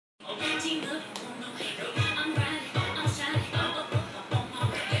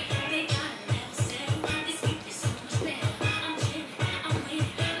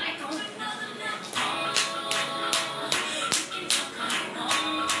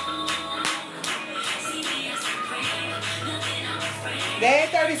Day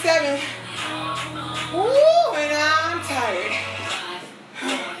 37. Woo, and I'm tired.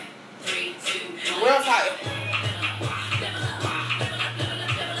 Real tired.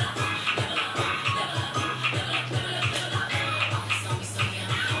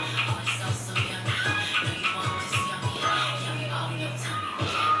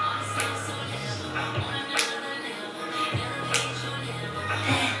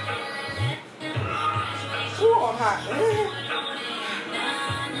 Ooh, I'm hot.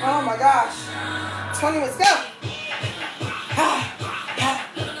 Oh my gosh. 20 minutes, go.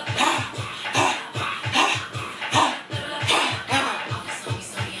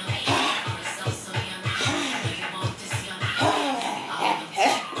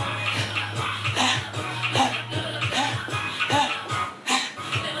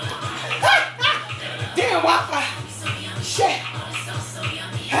 Damn Wi-Fi. Shit.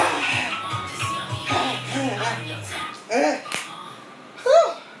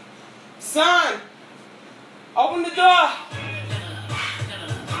 Son, open the door.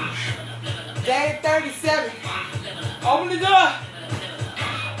 Day 37. Open the door.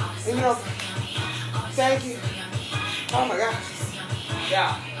 Leave it open. Thank you. Oh my gosh.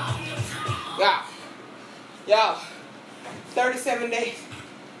 Y'all. 37 days.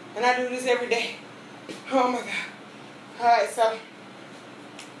 And I do this every day. Oh my God. Alright, so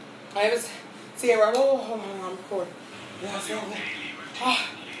I was seeing right. Oh, hold on, I'm recording. Yeah, see that? Oh.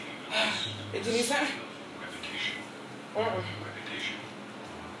 Did you need something? I'll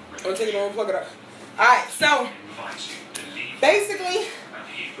take it and plug it up. Alright, so basically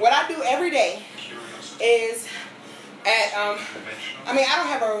what I do every day is at I don't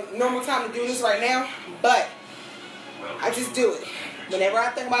have a normal time to do this right now, but I just do it. Whenever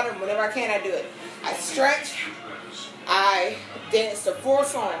I think about it, whenever I can, I do it. I stretch, I dance to 4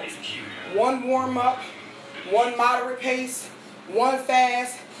 songs. 1 warm up, 1 moderate pace, 1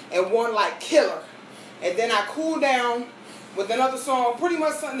 fast, and 1 like killer. And then I cool down with another song, pretty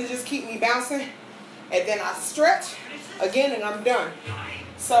much something to just keep me bouncing. And then I stretch again and I'm done.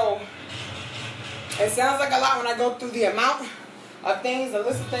 So it sounds like a lot when I go through the amount of things, the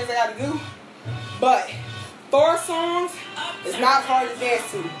list of things I gotta do. But 4 songs is not hard to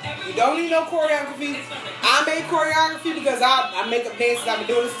dance to. You don't need no choreography. I made choreography because I make up dances. I've been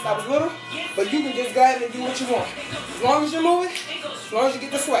doing this since I was little. But you can just go ahead and do what you want. As long as you're moving, as long as you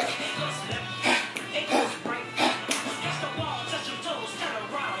get the sweat.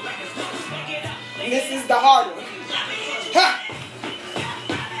 And this is the hard one.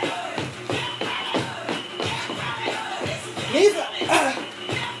 These are...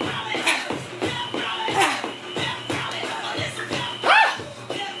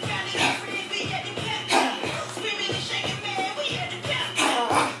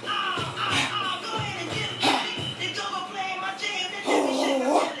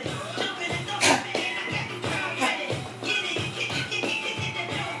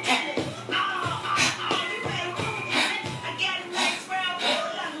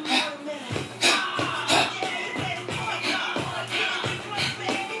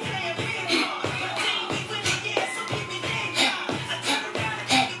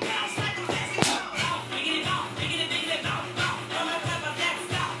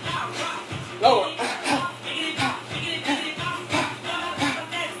 lower.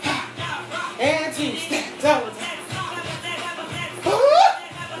 And 2 step double.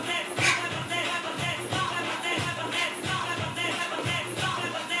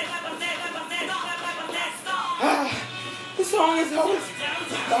 This song is always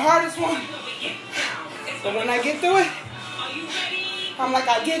the hardest one. But when I get through it, I'm like,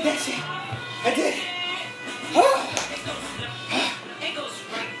 I did that shit. I did it.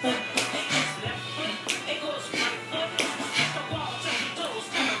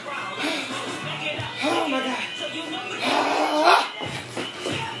 Oh my God.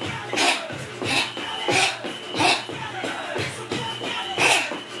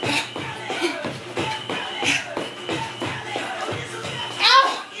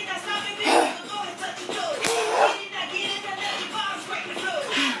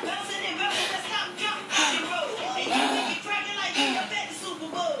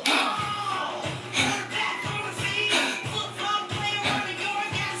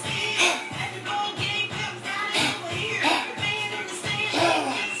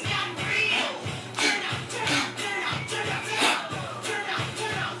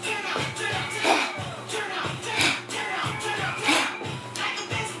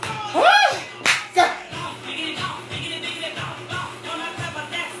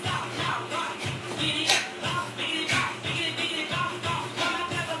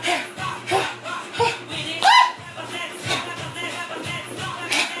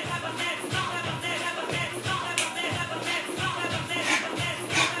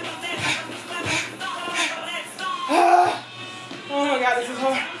 is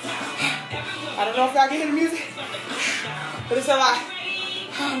hard. I don't know if y'all can hear the music, but it's a lot.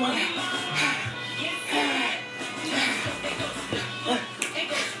 Oh my God.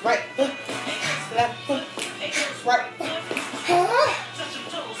 Right foot, left foot, right foot.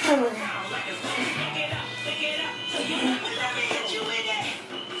 Oh my God.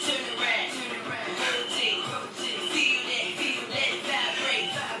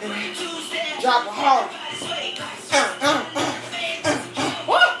 Drop it hard.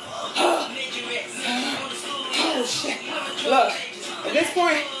 Oh shit. Look, at this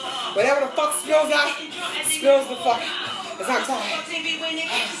point, whatever the fuck spills out, spills the fuck. Because I'm tired.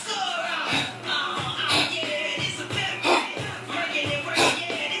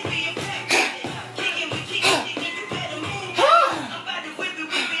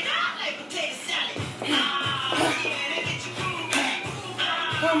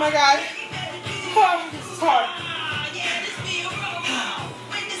 Oh my God. Oh, this is hard.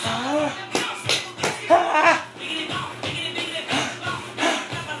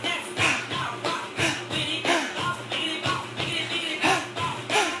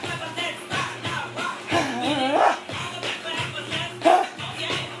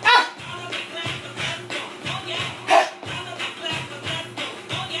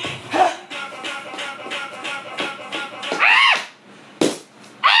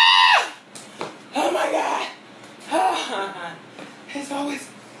 It's always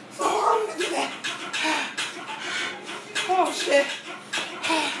so hard to do that. Oh shit.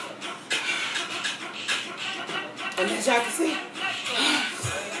 And as y'all can see,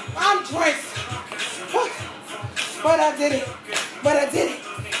 I'm drenched. But I did it. But I did it.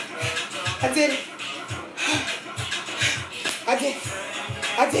 I did it. I did it.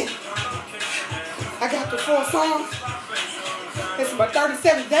 I did it. I got the 4 songs. It's my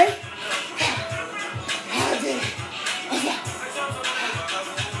 37th day. I did it.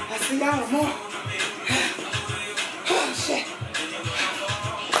 I see y'all more. Oh shit.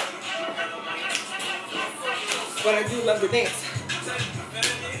 But I do love to dance.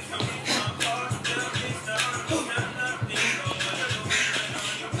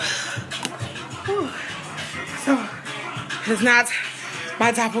 So, it's not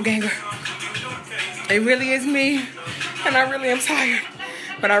my doppelganger. It really is me, and I really am tired,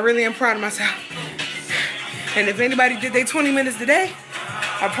 but I really am proud of myself. And if anybody did their 20 minutes today,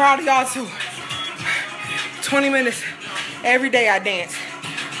 I'm proud of y'all too. 20 minutes, every day I dance.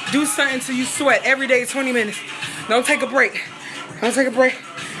 Do something till you sweat, every day 20 minutes. Don't take a break. Don't take a break.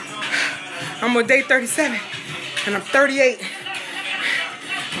 I'm on day 37, and I'm 38.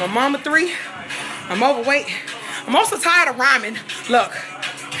 My mama 3, I'm overweight. I'm also tired of rhyming. Look,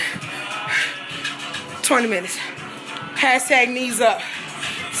 20 minutes. Hashtag knees up.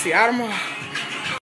 See y'all tomorrow.